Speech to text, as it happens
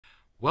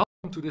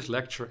Welcome to this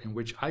lecture in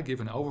which I give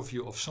an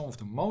overview of some of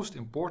the most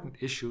important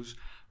issues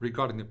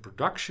regarding the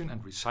production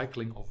and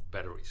recycling of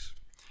batteries.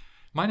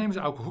 My name is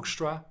Auke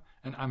Hoekstra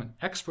and I'm an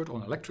expert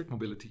on electric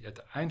mobility at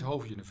the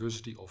Eindhoven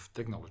University of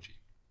Technology.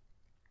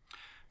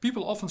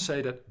 People often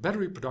say that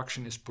battery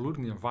production is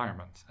polluting the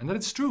environment, and that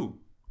it's true.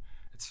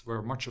 It's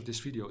where much of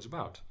this video is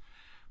about.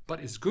 But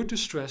it's good to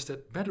stress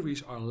that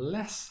batteries are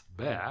less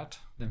bad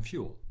than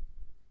fuel.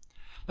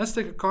 Let's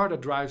take a car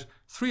that drives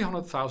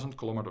 300,000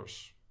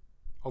 kilometers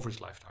over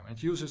its lifetime.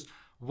 It uses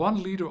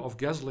 1 liter of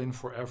gasoline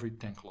for every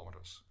 10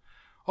 kilometers.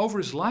 Over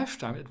its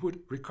lifetime, it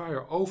would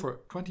require over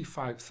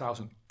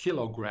 25,000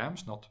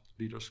 kilograms, not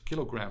liters,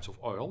 kilograms of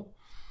oil,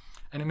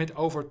 and emit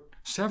over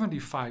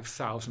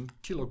 75,000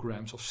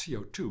 kilograms of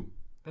CO2.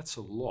 That's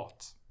a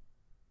lot.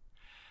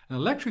 An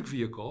electric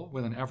vehicle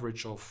with an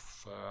average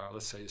of,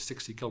 let's say, a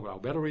 60 kilogram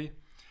battery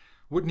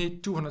would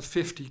need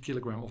 250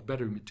 kilograms of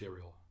battery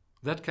material.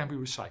 That can be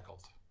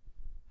recycled.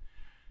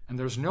 And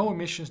there's no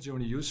emissions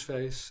during the use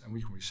phase, and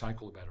we can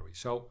recycle the battery.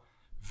 So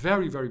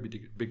very, very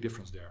big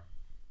difference there.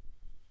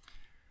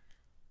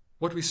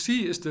 What we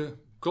see is the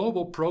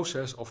global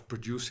process of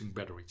producing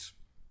batteries.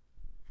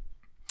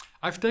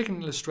 I've taken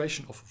an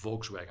illustration of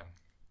Volkswagen.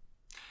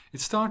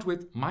 It starts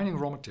with mining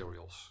raw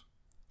materials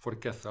for the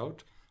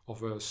cathode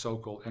of a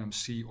so-called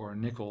NMC or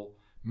nickel,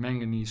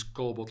 manganese,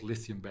 cobalt,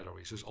 lithium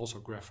batteries. There's also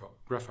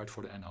graphite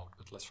for the anode,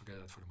 but let's forget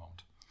that for the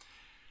moment.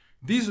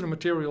 These are the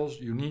materials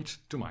you need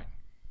to mine.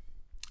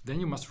 Then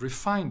you must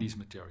refine these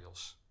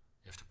materials.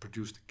 You have to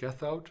produce the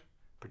cathode,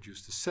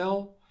 produce the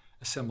cell,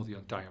 assemble the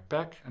entire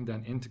pack, and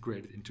then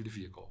integrate it into the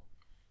vehicle.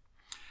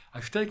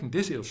 I've taken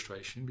this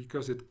illustration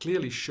because it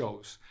clearly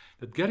shows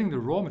that getting the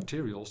raw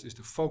materials is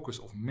the focus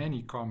of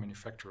many car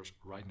manufacturers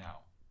right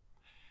now.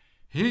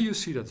 Here you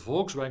see that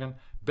Volkswagen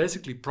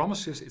basically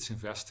promises its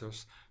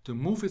investors to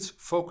move its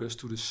focus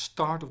to the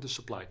start of the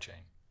supply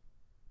chain,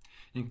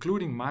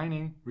 including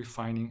mining,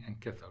 refining,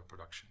 and cathode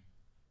production.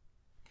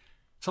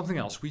 Something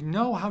else, we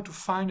know how to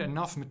find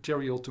enough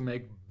material to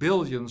make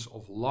billions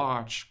of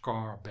large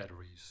car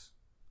batteries.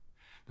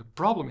 The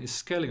problem is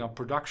scaling up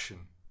production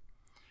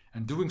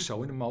and doing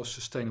so in the most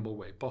sustainable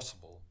way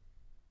possible.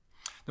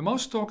 The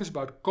most talk is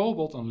about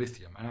cobalt and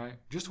lithium, and I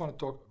just want to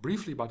talk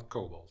briefly about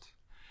cobalt.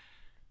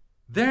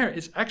 There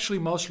it's actually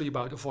mostly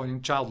about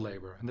avoiding child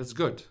labor, and that's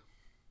good.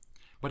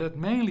 But that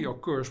mainly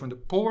occurs when the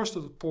poorest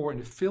of the poor in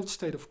the failed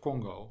state of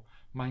Congo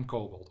mine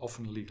cobalt,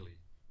 often illegally.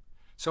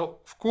 So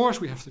of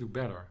course we have to do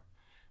better.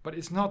 But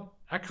it's not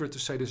accurate to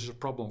say this is a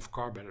problem of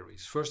car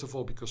batteries. First of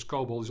all, because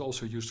cobalt is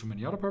also used for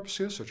many other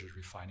purposes, such as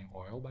refining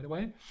oil, by the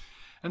way.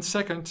 And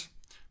second,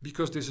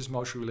 because this is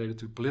mostly related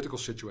to the political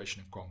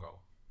situation in Congo.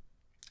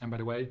 And by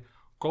the way,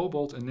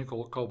 cobalt and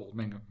nickel, cobalt,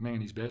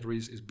 manganese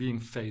batteries is being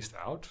phased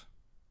out.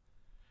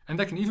 And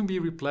they can even be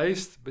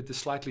replaced with the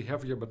slightly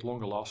heavier but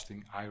longer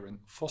lasting iron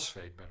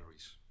phosphate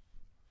batteries.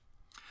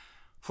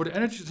 For the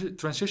energy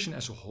transition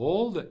as a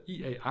whole, the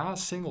IEA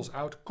singles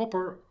out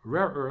copper,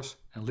 rare earths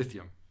and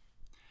lithium.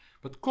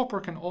 But copper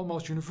can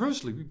almost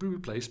universally be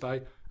replaced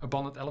by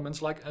abundant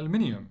elements like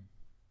aluminium.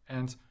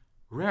 And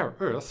rare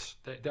earths,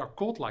 they are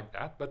called like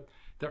that, but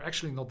they're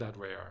actually not that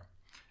rare.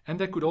 And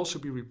they could also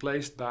be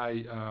replaced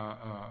by,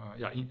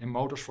 in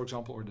motors, for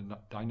example, or the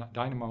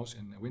dynamos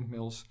in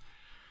windmills,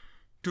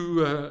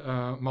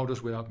 to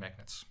motors without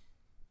magnets.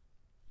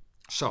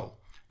 So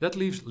that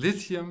leaves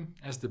lithium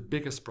as the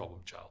biggest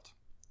problem child.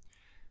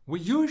 We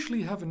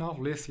usually have enough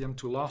lithium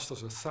to last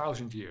us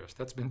 1,000 years.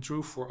 That's been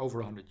true for over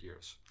 100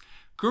 years.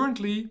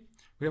 Currently,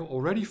 we have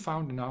already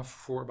found enough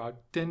for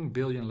about 10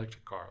 billion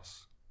electric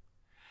cars.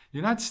 The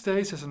United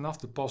States has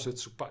enough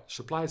deposits to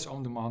supply its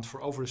own demand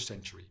for over a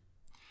century.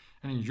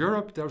 And in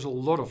Europe, there's a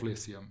lot of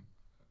lithium,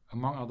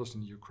 among others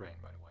in Ukraine,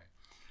 by the way.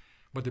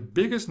 But the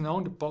biggest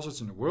known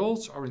deposits in the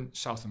world are in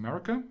South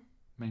America,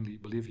 mainly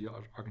Bolivia,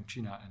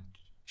 Argentina, and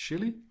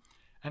Chile,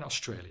 and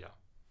Australia.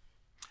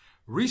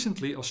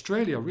 Recently,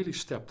 Australia really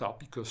stepped up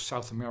because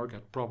South America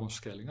had problems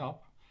scaling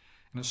up.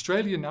 And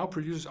Australia now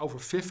produces over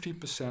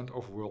 50%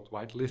 of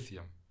worldwide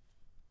lithium.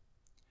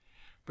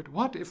 But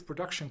what if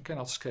production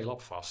cannot scale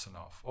up fast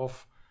enough? Or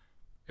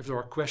if there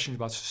are questions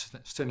about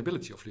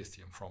sustainability of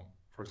lithium from,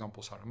 for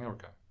example, South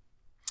America?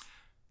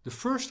 The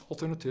first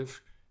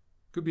alternative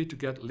could be to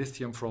get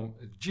lithium from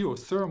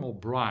geothermal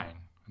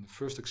brine. And the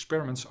first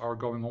experiments are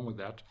going on with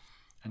that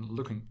and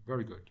looking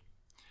very good.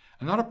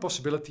 Another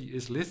possibility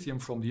is lithium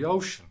from the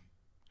ocean.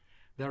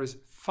 There is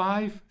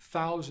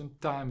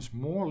 5,000 times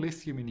more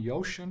lithium in the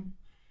ocean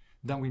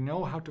than we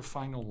know how to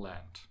find on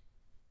land.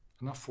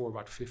 Enough for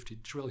about 50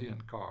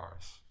 trillion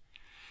cars.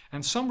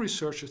 And some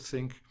researchers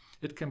think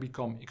it can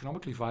become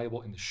economically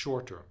viable in the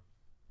short term.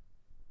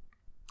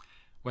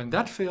 When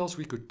that fails,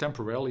 we could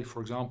temporarily, for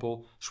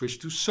example, switch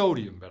to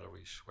sodium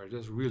batteries, where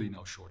there's really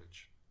no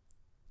shortage.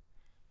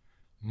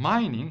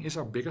 Mining is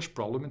our biggest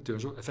problem in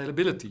terms of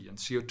availability and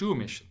CO2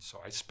 emissions,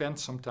 so I spent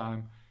some time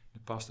in the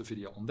past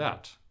video on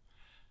that.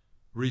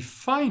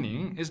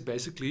 Refining is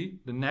basically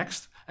the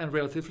next and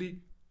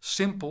relatively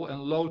simple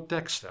and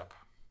low-tech step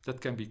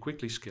that can be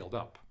quickly scaled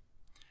up.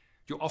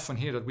 You often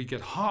hear that we get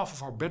half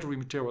of our battery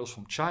materials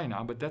from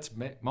China, but that's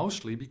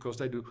mostly because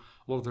they do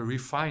a lot of the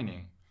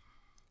refining.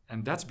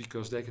 And that's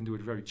because they can do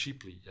it very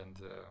cheaply and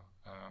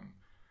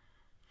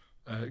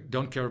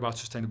don't care about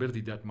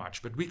sustainability that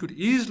much. But we could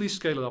easily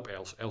scale it up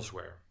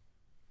elsewhere.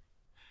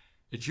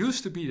 It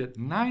used to be that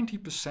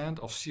 90%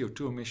 of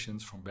CO2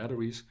 emissions from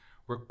batteries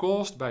were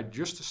caused by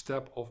just a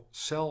step of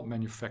cell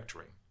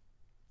manufacturing.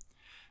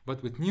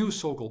 But with new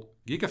so-called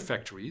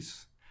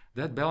gigafactories,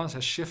 that balance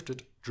has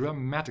shifted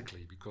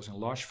dramatically because in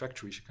large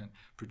factories you can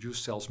produce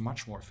cells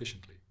much more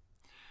efficiently.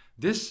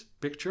 This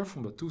picture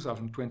from the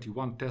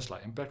 2021 Tesla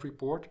Impact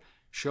Report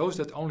shows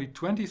that only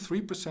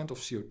 23% of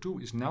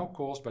CO2 is now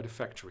caused by the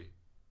factory.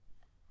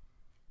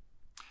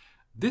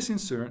 This in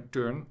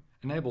turn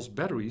enables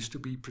batteries to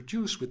be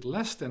produced with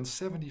less than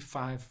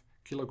 75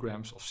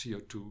 kilograms of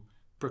CO2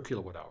 per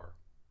kilowatt hour.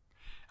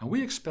 And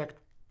we expect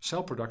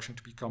cell production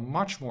to become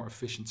much more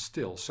efficient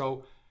still.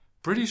 So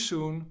pretty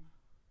soon,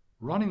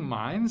 running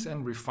mines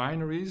and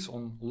refineries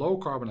on low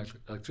carbon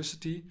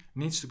electricity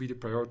needs to be the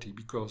priority,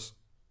 because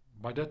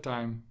by that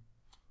time,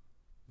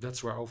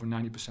 that's where over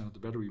 90% of the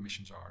battery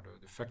emissions are.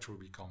 The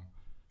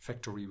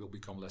factory will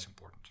become less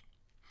important.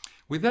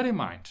 With that in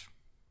mind,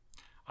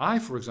 I,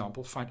 for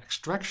example, find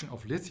extraction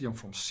of lithium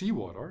from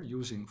seawater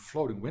using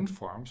floating wind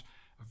farms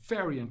a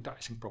very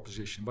enticing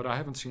proposition, but I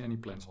haven't seen any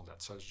plans on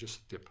that, so it's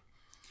just a tip.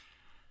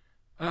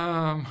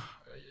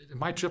 It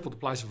might triple the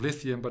price of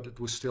lithium, but it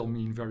would still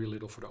mean very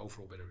little for the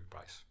overall battery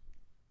price.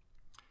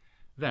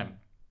 Then,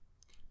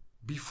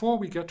 before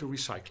we get to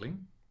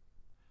recycling,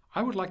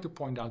 I would like to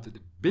point out that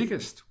the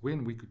biggest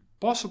win we could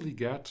possibly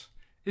get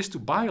is to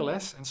buy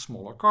less and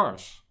smaller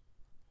cars.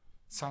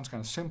 It sounds kind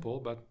of simple,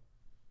 but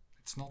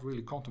it's not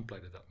really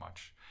contemplated that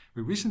much.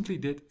 We recently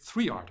did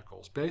 3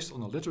 articles based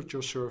on a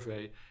literature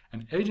survey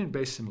and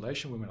agent-based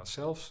simulation we made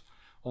ourselves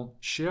on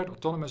shared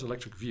autonomous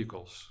electric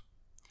vehicles.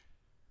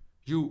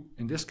 You,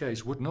 in this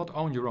case, would not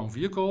own your own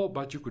vehicle,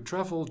 but you could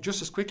travel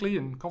just as quickly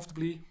and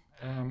comfortably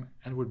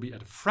and would be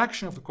at a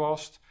fraction of the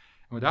cost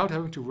and without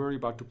having to worry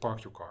about to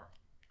park your car.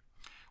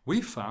 We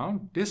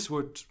found this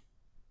would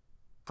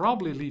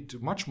probably lead to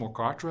much more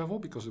car travel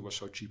because it was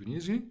so cheap and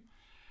easy,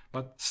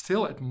 but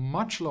still at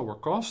much lower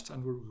cost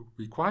and would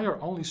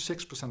require only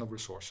 6% of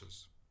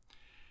resources.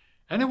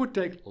 And it would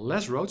take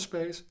less road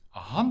space,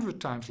 100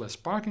 times less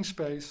parking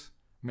space,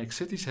 make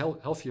cities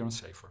healthier and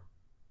safer.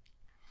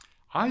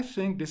 I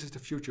think this is the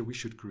future we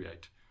should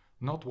create,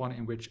 not one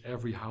in which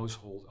every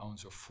household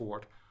owns a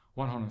Ford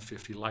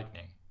 150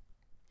 Lightning.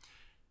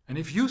 And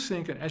if you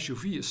think an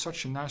SUV is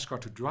such a nice car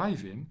to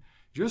drive in,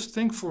 just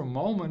think for a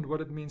moment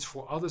what it means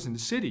for others in the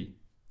city.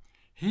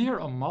 Here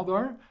a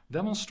mother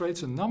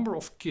demonstrates a number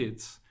of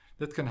kids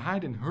that can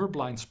hide in her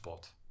blind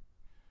spot.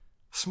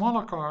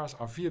 Smaller cars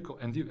are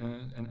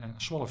and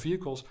smaller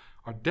vehicles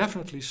are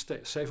definitely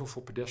safer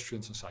for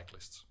pedestrians and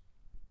cyclists.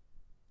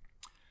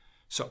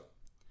 So,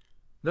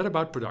 that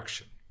about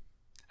production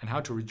and how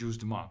to reduce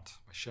demand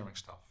by sharing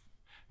stuff.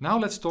 Now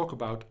let's talk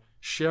about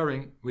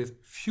sharing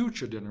with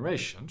future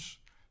generations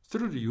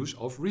through the use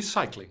of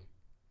recycling.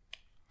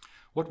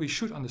 What we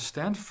should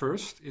understand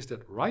first is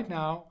that right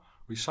now,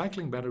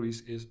 recycling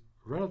batteries is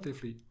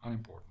relatively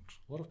unimportant.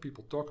 A lot of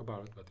people talk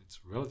about it, but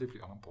it's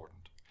relatively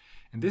unimportant.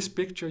 In this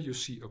picture, you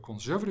see a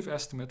conservative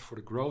estimate for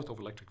the growth of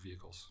electric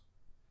vehicles.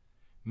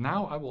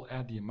 Now I will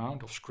add the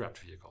amount of scrapped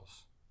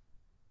vehicles.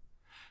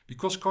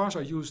 Because cars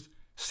are used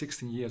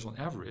 16 years on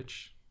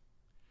average,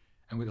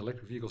 and with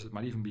electric vehicles it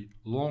might even be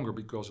longer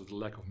because of the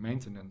lack of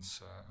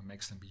maintenance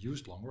makes them be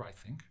used longer, I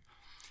think.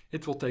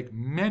 It will take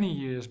many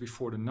years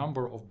before the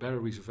number of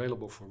batteries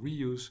available for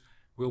reuse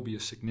will be a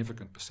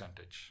significant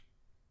percentage.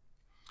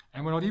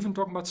 And we're not even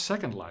talking about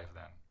second life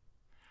then.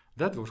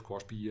 That would of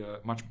course be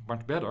much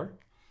better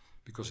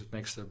because it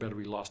makes the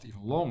battery last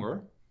even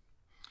longer.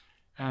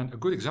 And a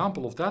good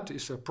example of that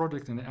is a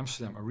project in the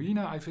Amsterdam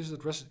Arena I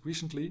visited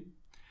recently,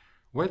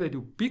 where they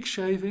do peak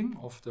shaving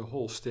of the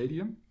whole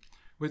stadium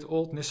with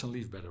old Nissan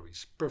Leaf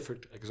batteries.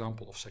 Perfect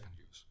example of second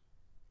use.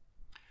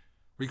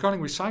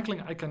 Regarding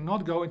recycling, I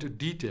cannot go into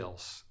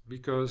details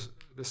because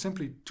there's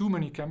simply too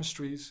many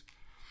chemistries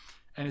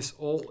and it's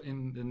all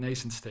in the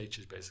nascent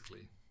stages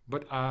basically.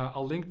 But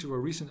I'll link to a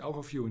recent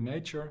overview in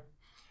Nature,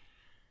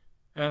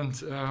 and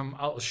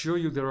I'll assure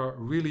you there are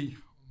really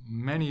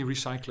many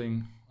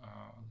recycling,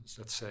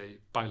 let's say,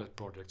 pilot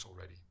projects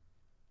already.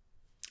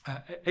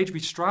 H.B.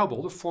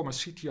 Straubel, the former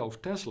CTO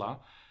of Tesla,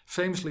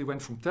 famously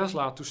went from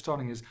Tesla to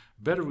starting his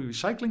battery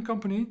recycling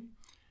company,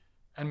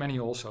 and many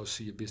also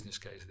see a business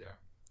case there.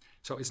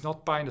 So it's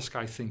not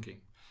pie-in-the-sky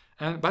thinking.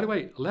 And by the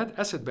way,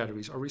 lead-acid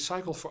batteries are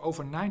recycled for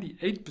over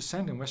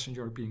 98% in Western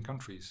European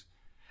countries.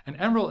 And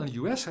Emerald in the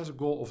US has a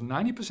goal of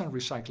 90%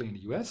 recycling in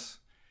the US,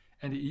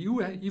 and the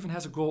EU even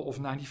has a goal of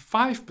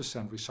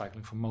 95%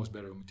 recycling for most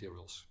battery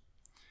materials.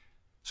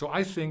 So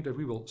I think that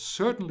we will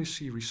certainly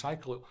see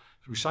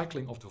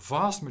recycling of the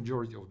vast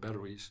majority of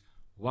batteries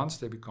once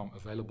they become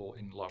available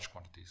in large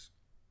quantities.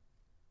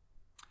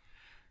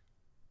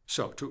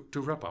 So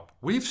to wrap up,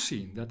 we've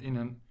seen that in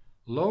a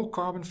low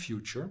carbon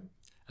future,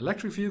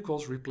 electric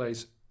vehicles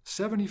replace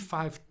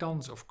 75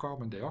 tons of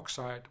carbon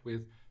dioxide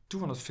with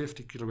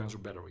 250 kilograms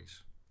of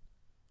batteries.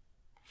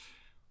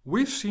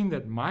 We've seen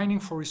that mining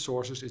for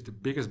resources is the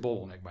biggest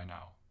bottleneck by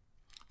now.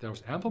 There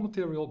is ample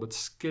material, but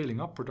scaling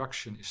up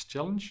production is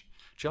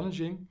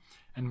challenging,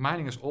 and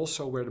mining is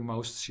also where the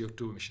most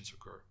CO2 emissions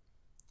occur.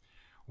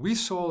 We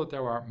saw that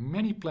there are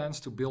many plans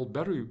to build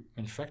battery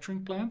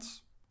manufacturing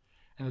plants,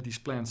 and that these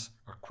plants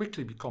are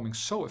quickly becoming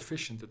so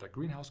efficient that their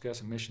greenhouse gas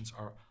emissions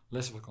are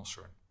less of a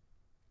concern.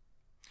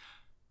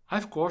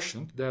 I've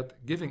cautioned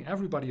that giving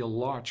everybody a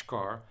large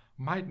car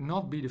might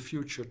not be the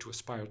future to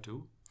aspire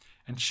to,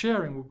 and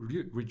sharing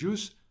would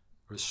reduce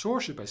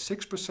resources by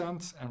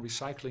 6%, and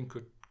recycling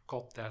could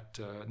cut that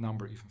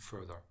number even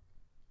further.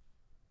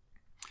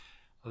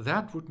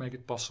 That would make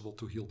it possible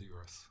to heal the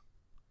Earth.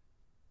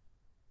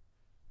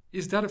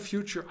 Is that a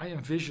future I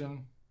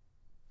envision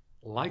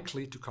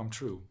likely to come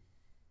true?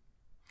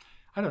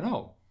 I don't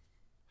know.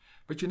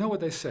 But you know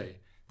what they say,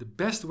 the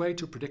best way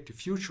to predict the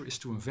future is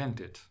to invent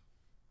it.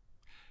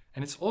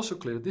 And it's also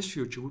clear that this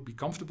future would be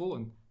comfortable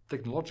and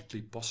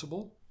technologically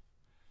possible.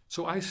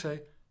 So I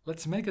say,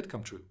 let's make it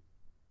come true.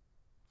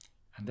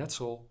 And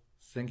that's all.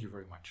 Thank you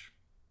very much.